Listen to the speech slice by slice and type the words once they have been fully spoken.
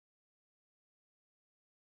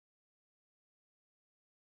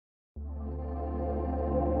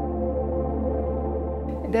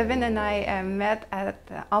Devon and I met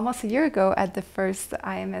at almost a year ago at the first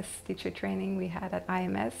IMS teacher training we had at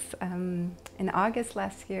IMS in August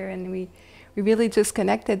last year, and we really just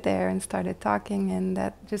connected there and started talking, and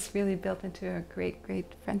that just really built into a great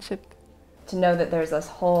friendship. To know that there's this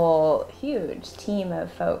whole huge team of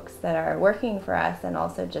folks that are working for us and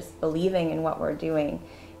also just believing in what we're doing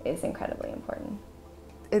is incredibly important.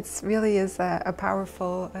 It really is a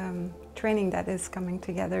powerful training that is coming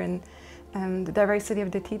together, and the diversity of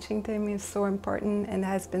the teaching team is so important and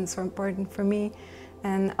has been so important for me,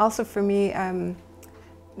 and also for me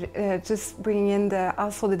just bringing in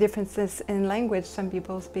also the differences in language. Some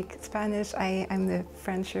people speak Spanish, I'm the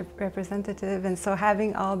French representative, and so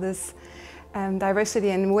having all this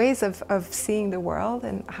diversity and ways of seeing the world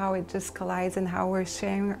and how it just collides and how we're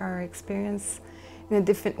sharing our experience in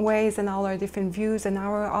different ways and all our different views, and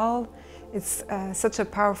it's such a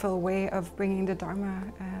powerful way of bringing the Dharma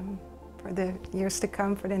for the years to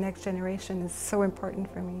come, for the next generation. Is so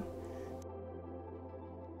important for me.